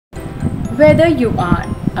Whether you are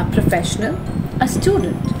a professional, a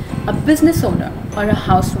student, a business owner, or a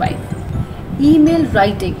housewife, email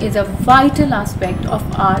writing is a vital aspect of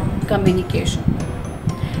our communication.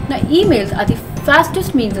 Now, emails are the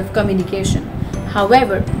fastest means of communication.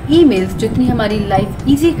 However, emails जितनी हमारी life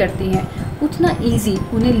easy करती हैं, उतना easy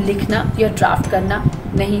उन्हें लिखना या draft करना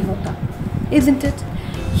नहीं होता. Isn't it?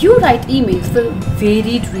 You write emails for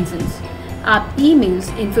varied reasons. आप emails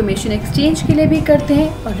information exchange के लिए भी करते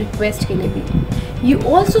हैं और request के लिए भी. You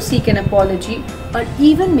also seek an apology or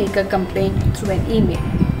even make a complaint through an email.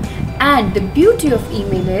 And the beauty of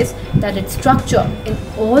email is that its structure in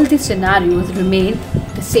all the scenarios remain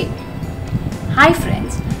the same. Hi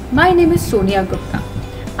friends, my name is Sonia Gupta.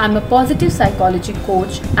 I'm a positive psychology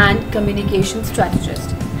coach and communication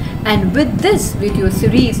strategist. And with this video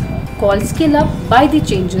series called Skill Up by the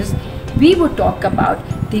Changes, we would talk about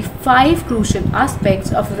the 5 crucial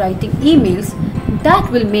aspects of writing emails that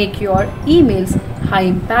will make your emails high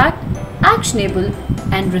impact, actionable,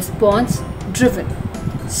 and response driven.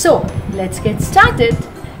 So let's get started.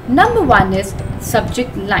 Number 1 is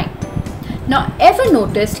subject line. Now ever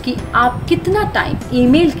noticed कि आप कितना time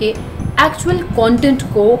email के actual content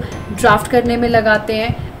को draft करने में लगाते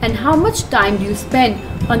हैं, and how much time do you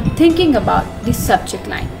spend on thinking about the subject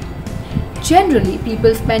line? Generally,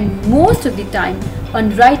 people spend most of the time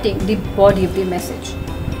on writing the body of the message.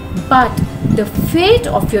 But the fate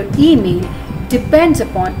of your email depends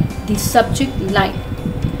upon the subject line.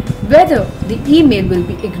 Whether the email will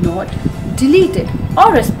be ignored, deleted,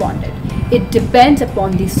 or responded, it depends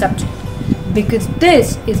upon the subject, because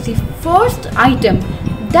this is the first item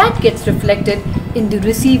that gets reflected in the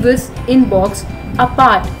receiver's inbox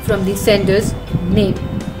apart from the sender's name.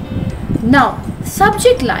 Now,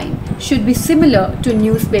 subject line should be similar to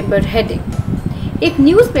newspaper heading. एक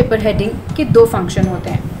newspaper heading के 2 function होते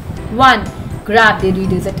हैं. 1. Grab the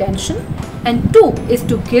reader's attention, and 2 is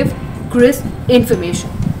to give crisp information.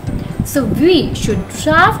 So we should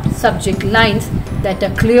draft subject lines that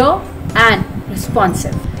are clear and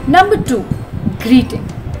responsive. Number 2. Greeting.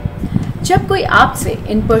 जब कोई आपसे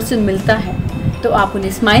in person मिलता है तो आप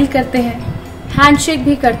उन्हें स्माइल करते हैं, हैंडशेक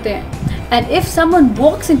भी करते हैं, and if someone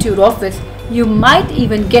walks into your office, you might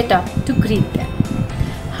even get up to greet them.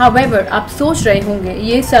 However, आप सोच रहे होंगे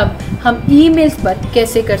ये सब हम emails पर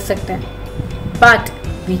कैसे कर सकते हैं? But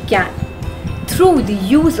we can through the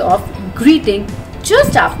use of greeting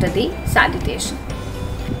just after the salutation.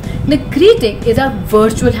 The greeting is a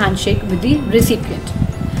virtual handshake with the recipient.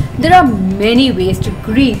 There are many ways to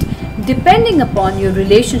greet depending upon your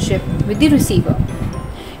relationship with the receiver.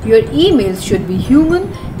 Your emails should be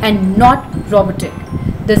human and not robotic.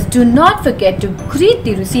 Thus, do not forget to greet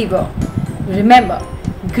the receiver. Remember,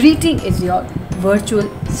 greeting is your virtual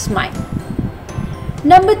smile.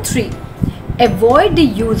 Number 3. Avoid the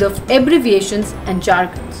use of abbreviations and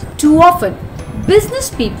jargons. Too often, business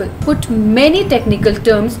people put many technical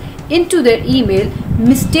terms into their email,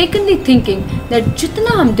 mistakenly thinking that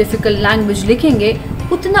जितना हम difficult language लिखेंगे,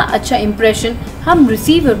 उतना अच्छा impression हम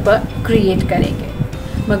receiver पर create करेंगे.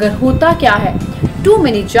 मगर होता क्या है? Too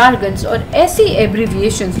many jargons और ऐसी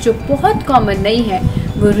abbreviations जो बहुत common नहीं है,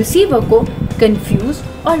 वो receiver को confuse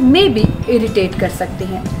और maybe irritate कर सकते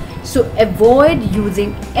हैं. So avoid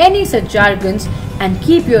using any such jargons and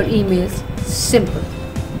keep your emails simple.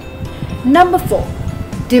 Number 4.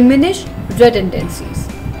 Diminish redundancies.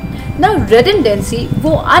 Now redundancy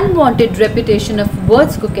वो unwanted repetition of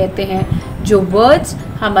words को कहते हैं जो words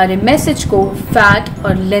हमारे message को fat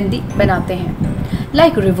और lengthy बनाते हैं.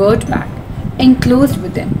 Like revert back, enclosed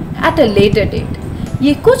within, at a later date.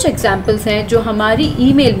 ये कुछ examples हैं जो हमारी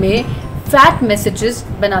email में fat messages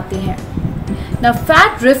बनाती हैं. Now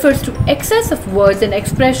fat refers to excess of words and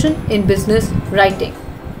expression in business writing.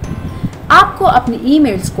 आपको अपनी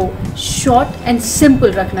emails को short and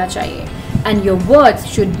simple रखना चाहिए, and your words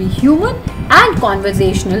should be human and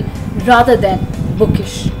conversational rather than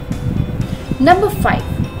bookish. Number 5.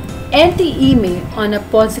 End the email on a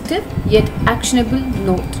positive yet actionable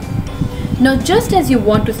note. Now, just as you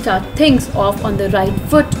want to start things off on the right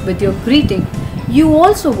foot with your greeting, you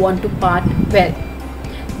also want to part well.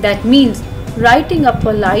 That means writing a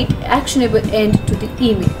polite, actionable end to the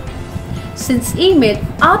email. Since email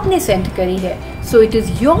आपने send करी है, so it is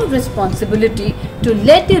your responsibility to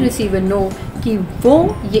let the receiver know कि वो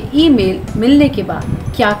ये email मिलने के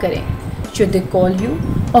बाद क्या करें. Should they call you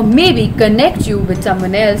or maybe connect you with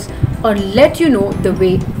someone else or let you know the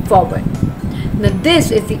way forward. Now this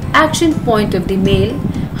is the action point of the mail,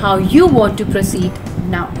 how you want to proceed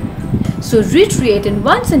now. So reiterate in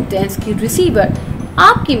one sentence कि receiver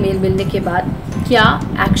आपकी mail मिलने के बाद क्या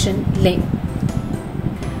action लें.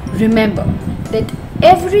 Remember that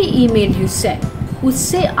every email you send,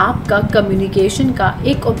 उससे आपका communication का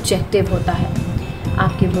एक ऑब्जेक्टिव होता है.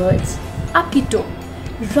 आपके वर्ड्स, आपकी tone,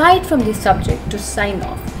 right from the subject to sign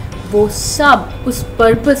of, वो सब उस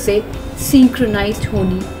पर्पस से सिंक्रोनाइज्ड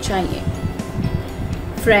होनी चाहिए.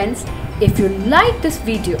 Friends, if you like this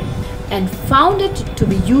video and found it to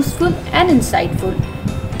be useful and insightful,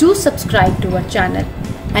 do subscribe to our channel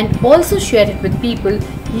and also share it with people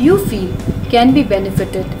you feel can be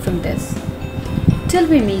benefited from this. Till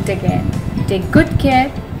we meet again, take good care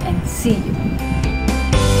and see you.